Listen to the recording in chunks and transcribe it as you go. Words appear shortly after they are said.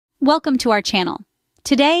Welcome to our channel.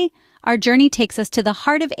 Today, our journey takes us to the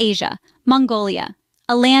heart of Asia, Mongolia,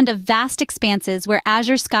 a land of vast expanses where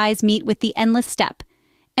azure skies meet with the endless steppe,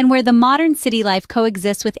 and where the modern city life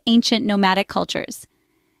coexists with ancient nomadic cultures.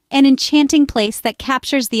 An enchanting place that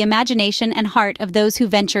captures the imagination and heart of those who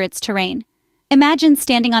venture its terrain. Imagine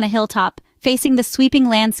standing on a hilltop, facing the sweeping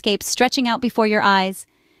landscapes stretching out before your eyes,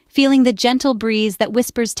 feeling the gentle breeze that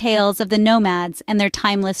whispers tales of the nomads and their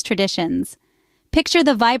timeless traditions. Picture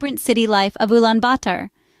the vibrant city life of Ulaanbaatar,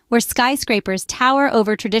 where skyscrapers tower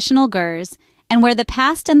over traditional gurs and where the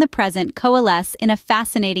past and the present coalesce in a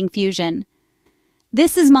fascinating fusion.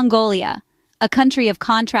 This is Mongolia, a country of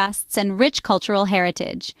contrasts and rich cultural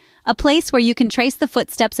heritage, a place where you can trace the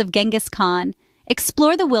footsteps of Genghis Khan,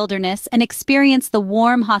 explore the wilderness, and experience the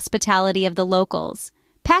warm hospitality of the locals.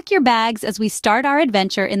 Pack your bags as we start our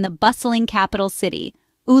adventure in the bustling capital city,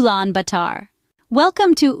 Ulaanbaatar.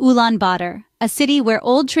 Welcome to Ulaanbaatar, a city where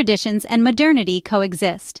old traditions and modernity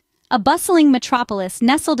coexist. A bustling metropolis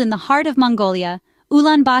nestled in the heart of Mongolia,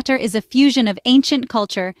 Ulaanbaatar is a fusion of ancient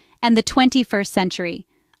culture and the 21st century.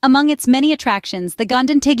 Among its many attractions, the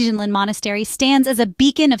Genghis Monastery stands as a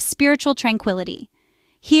beacon of spiritual tranquility.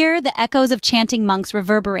 Here, the echoes of chanting monks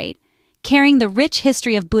reverberate, carrying the rich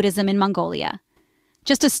history of Buddhism in Mongolia.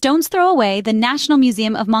 Just a stone's throw away, the National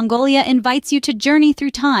Museum of Mongolia invites you to journey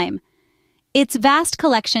through time. Its vast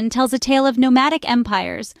collection tells a tale of nomadic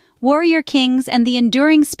empires, warrior kings, and the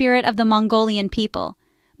enduring spirit of the Mongolian people.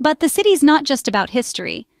 But the city's not just about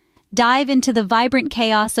history. Dive into the vibrant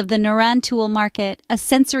chaos of the Narantul market, a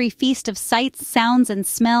sensory feast of sights, sounds, and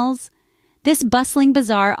smells. This bustling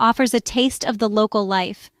bazaar offers a taste of the local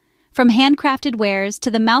life, from handcrafted wares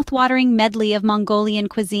to the mouth-watering medley of Mongolian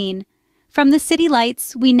cuisine. From the city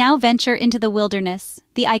lights, we now venture into the wilderness,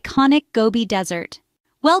 the iconic Gobi Desert.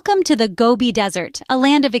 Welcome to the Gobi Desert, a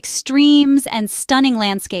land of extremes and stunning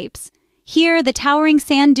landscapes. Here, the towering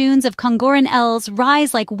sand dunes of Kongoran Els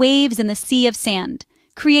rise like waves in the sea of sand,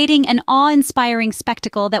 creating an awe-inspiring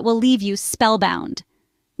spectacle that will leave you spellbound.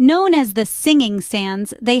 Known as the Singing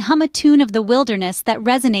Sands, they hum a tune of the wilderness that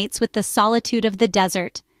resonates with the solitude of the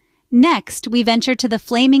desert. Next, we venture to the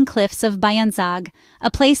flaming cliffs of Bayanzag, a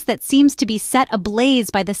place that seems to be set ablaze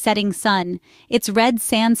by the setting sun, its red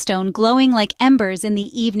sandstone glowing like embers in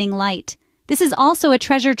the evening light. This is also a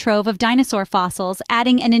treasure trove of dinosaur fossils,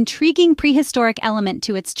 adding an intriguing prehistoric element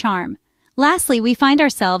to its charm. Lastly, we find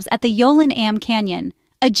ourselves at the Ulaanbaatar Canyon,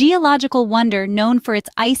 a geological wonder known for its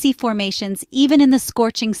icy formations even in the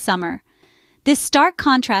scorching summer. This stark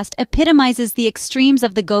contrast epitomizes the extremes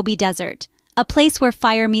of the Gobi Desert, a place where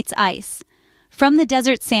fire meets ice. From the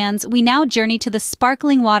desert sands, we now journey to the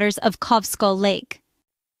sparkling waters of Khövsgöl Lake.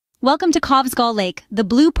 Welcome to Khövsgöl Lake, the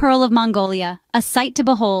blue pearl of Mongolia, a sight to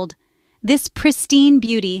behold. This pristine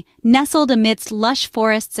beauty, nestled amidst lush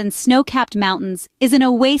forests and snow-capped mountains, is an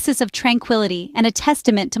oasis of tranquility and a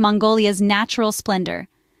testament to Mongolia's natural splendor.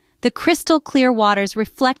 The crystal-clear waters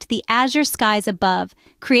reflect the azure skies above,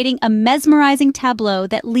 creating a mesmerizing tableau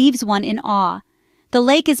that leaves one in awe. The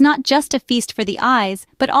lake is not just a feast for the eyes,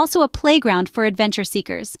 but also a playground for adventure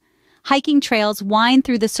seekers. Hiking trails wind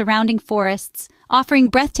through the surrounding forests, offering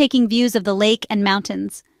breathtaking views of the lake and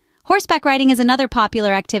mountains. Horseback riding is another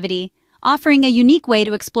popular activity, offering a unique way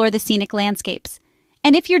to explore the scenic landscapes.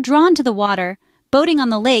 And if you're drawn to the water, boating on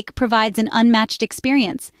the lake provides an unmatched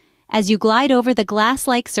experience, as you glide over the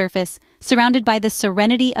glass-like surface, surrounded by the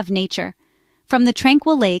serenity of nature. From the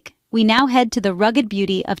tranquil lake, we now head to the rugged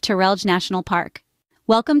beauty of Tyrelj National Park.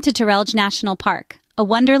 Welcome to Tyrelj National Park, a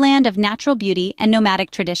wonderland of natural beauty and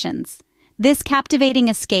nomadic traditions. This captivating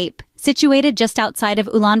escape, situated just outside of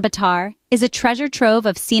Ulaanbaatar, is a treasure trove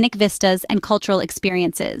of scenic vistas and cultural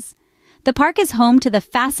experiences. The park is home to the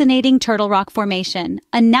fascinating Turtle Rock Formation,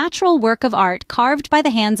 a natural work of art carved by the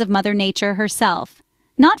hands of Mother Nature herself.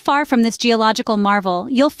 Not far from this geological marvel,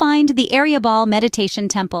 you'll find the Eryabal Meditation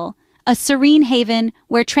Temple, a serene haven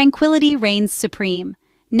where tranquility reigns supreme.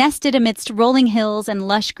 Nested amidst rolling hills and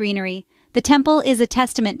lush greenery, the temple is a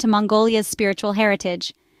testament to Mongolia's spiritual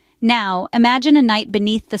heritage. Now, imagine a night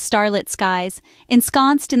beneath the starlit skies,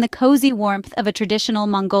 ensconced in the cozy warmth of a traditional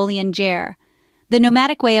Mongolian ger. The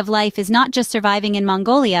nomadic way of life is not just surviving in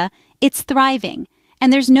Mongolia, it's thriving,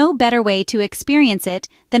 and there's no better way to experience it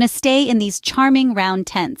than a stay in these charming round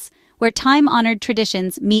tents, where time-honored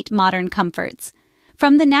traditions meet modern comforts.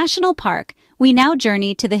 From the national park, we now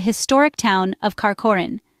journey to the historic town of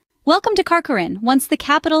Karakoram. Welcome to Karakoram, once the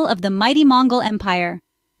capital of the mighty Mongol Empire.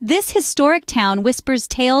 This historic town whispers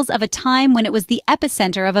tales of a time when it was the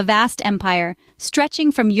epicenter of a vast empire,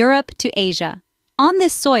 stretching from Europe to Asia. On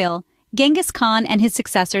this soil, Genghis Khan and his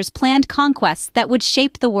successors planned conquests that would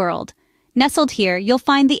shape the world. Nestled here, you'll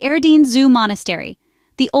find the Erdene Zoo Monastery,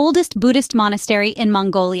 the oldest Buddhist monastery in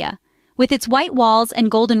Mongolia. With its white walls and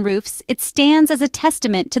golden roofs, it stands as a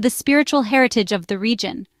testament to the spiritual heritage of the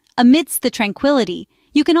region. Amidst the tranquility,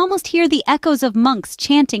 you can almost hear the echoes of monks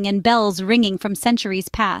chanting and bells ringing from centuries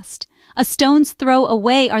past. A stone's throw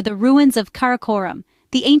away are the ruins of Karakoram,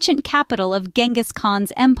 the ancient capital of Genghis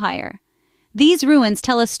Khan's empire. These ruins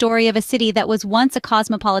tell a story of a city that was once a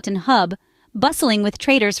cosmopolitan hub, bustling with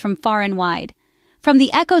traders from far and wide. From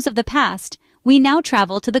the echoes of the past, we now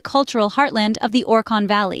travel to the cultural heartland of the Orkhon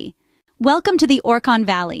Valley. Welcome to the Orkhon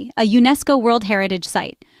Valley, a UNESCO World Heritage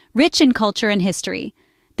Site, rich in culture and history.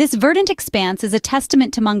 This verdant expanse is a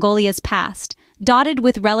testament to Mongolia's past, dotted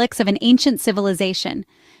with relics of an ancient civilization.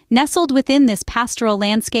 Nestled within this pastoral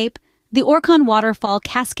landscape, the Orkhon waterfall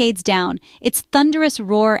cascades down, its thunderous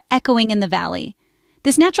roar echoing in the valley.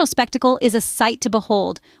 This natural spectacle is a sight to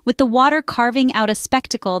behold, with the water carving out a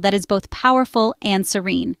spectacle that is both powerful and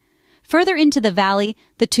serene. Further into the valley,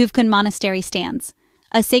 the Tuvkun Monastery stands,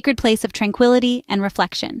 a sacred place of tranquility and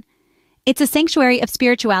reflection. It's a sanctuary of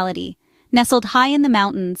spirituality, nestled high in the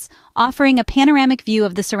mountains, offering a panoramic view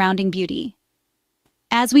of the surrounding beauty.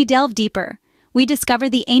 As we delve deeper, we discover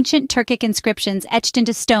the ancient Turkic inscriptions etched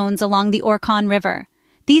into stones along the Orkhon River.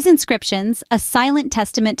 These inscriptions, a silent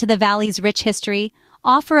testament to the valley's rich history,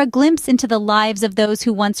 offer a glimpse into the lives of those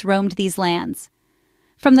who once roamed these lands.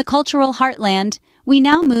 From the cultural heartland, we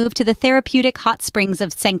now move to the therapeutic hot springs of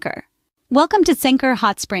Tsenker. Welcome to Tsenker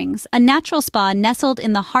Hot Springs, a natural spa nestled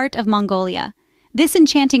in the heart of Mongolia. This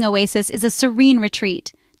enchanting oasis is a serene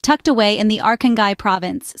retreat, tucked away in the Arkhangai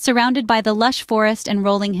province, surrounded by the lush forest and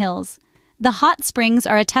rolling hills. The hot springs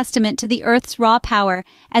are a testament to the Earth's raw power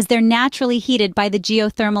as they're naturally heated by the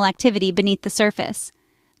geothermal activity beneath the surface.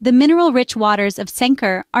 The mineral-rich waters of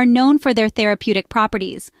Tsenker are known for their therapeutic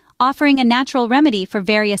properties, offering a natural remedy for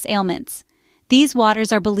various ailments. These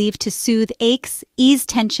waters are believed to soothe aches, ease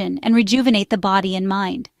tension, and rejuvenate the body and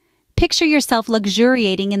mind. Picture yourself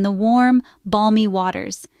luxuriating in the warm, balmy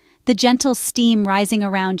waters, the gentle steam rising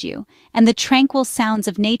around you, and the tranquil sounds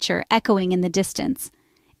of nature echoing in the distance.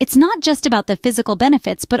 It's not just about the physical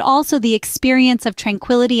benefits, but also the experience of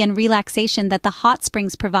tranquility and relaxation that the hot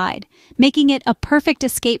springs provide, making it a perfect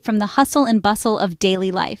escape from the hustle and bustle of daily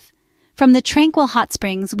life. From the tranquil hot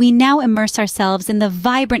springs, we now immerse ourselves in the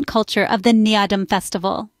vibrant culture of the Nyadam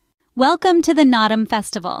Festival. Welcome to the Nyadam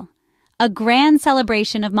Festival, a grand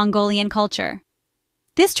celebration of Mongolian culture.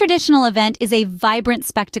 This traditional event is a vibrant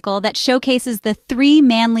spectacle that showcases the three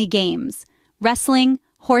manly games: wrestling,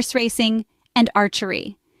 horse racing, and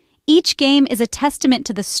archery. Each game is a testament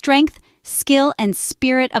to the strength, skill, and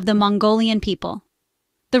spirit of the Mongolian people.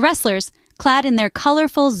 The wrestlers, clad in their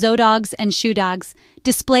colorful zodogs and shoedogs,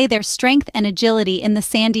 display their strength and agility in the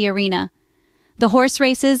sandy arena. The horse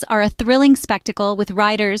races are a thrilling spectacle with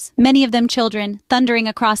riders, many of them children, thundering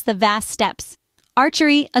across the vast steppes.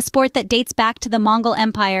 Archery, a sport that dates back to the Mongol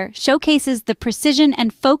Empire, showcases the precision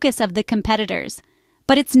and focus of the competitors.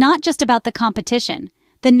 But it's not just about the competition.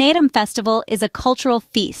 The Nyadam Festival is a cultural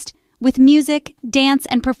feast, with music, dance,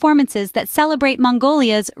 and performances that celebrate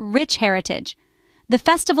Mongolia's rich heritage. The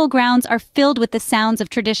festival grounds are filled with the sounds of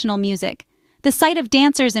traditional music, the sight of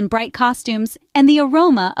dancers in bright costumes, and the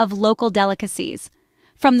aroma of local delicacies.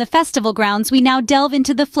 From the festival grounds, we now delve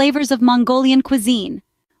into the flavors of Mongolian cuisine.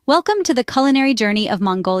 Welcome to the culinary journey of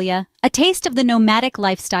Mongolia, a taste of the nomadic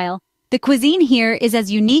lifestyle. The cuisine here is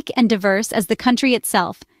as unique and diverse as the country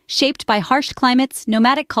itself, shaped by harsh climates,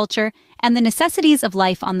 nomadic culture, and the necessities of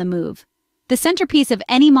life on the move. The centerpiece of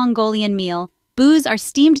any Mongolian meal, boos are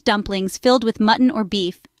steamed dumplings filled with mutton or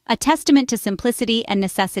beef, a testament to simplicity and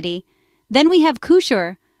necessity. Then we have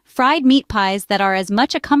kushur, fried meat pies that are as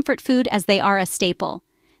much a comfort food as they are a staple.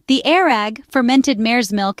 The arag, fermented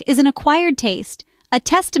mare's milk, is an acquired taste, a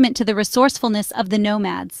testament to the resourcefulness of the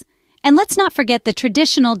nomads. And let's not forget the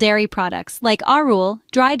traditional dairy products like arul,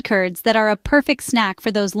 dried curds that are a perfect snack for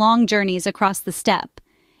those long journeys across the steppe.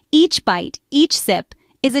 Each bite, each sip,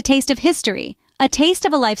 is a taste of history, a taste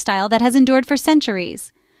of a lifestyle that has endured for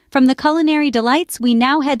centuries. From the culinary delights, we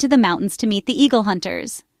now head to the mountains to meet the eagle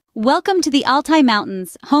hunters. Welcome to the Altai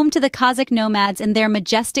Mountains, home to the Kazakh nomads and their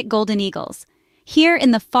majestic golden eagles. Here in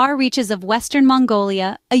the far reaches of Western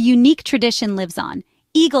Mongolia, a unique tradition lives on: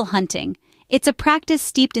 eagle hunting. It's a practice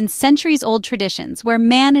steeped in centuries-old traditions where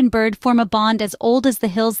man and bird form a bond as old as the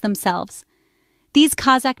hills themselves. These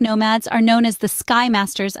Kazakh nomads are known as the Sky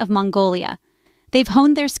Masters of Mongolia. They've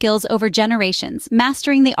honed their skills over generations,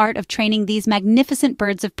 mastering the art of training these magnificent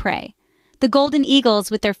birds of prey. The golden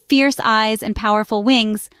eagles, with their fierce eyes and powerful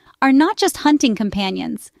wings, are not just hunting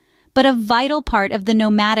companions, but a vital part of the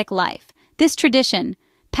nomadic life. This tradition,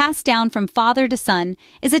 passed down from father to son,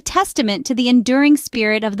 is a testament to the enduring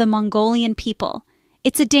spirit of the Mongolian people.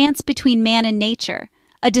 It's a dance between man and nature,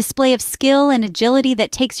 a display of skill and agility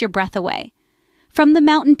that takes your breath away. From the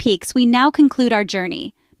mountain peaks, we now conclude our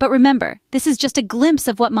journey. But remember, this is just a glimpse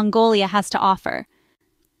of what Mongolia has to offer.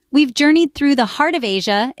 We've journeyed through the heart of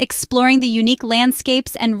Asia, exploring the unique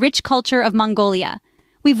landscapes and rich culture of Mongolia.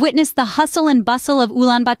 We've witnessed the hustle and bustle of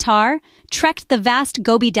Ulaanbaatar, trekked the vast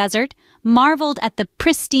Gobi Desert, marveled at the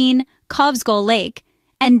pristine Kovsgol Lake,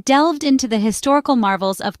 and delved into the historical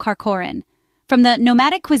marvels of Karakoram. From the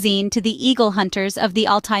nomadic cuisine to the eagle hunters of the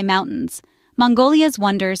Altai Mountains, Mongolia's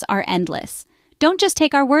wonders are endless. Don't just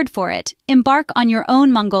take our word for it. Embark on your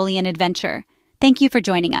own Mongolian adventure. Thank you for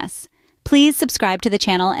joining us. Please subscribe to the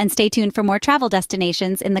channel and stay tuned for more travel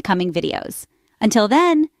destinations in the coming videos. Until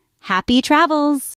then, happy travels!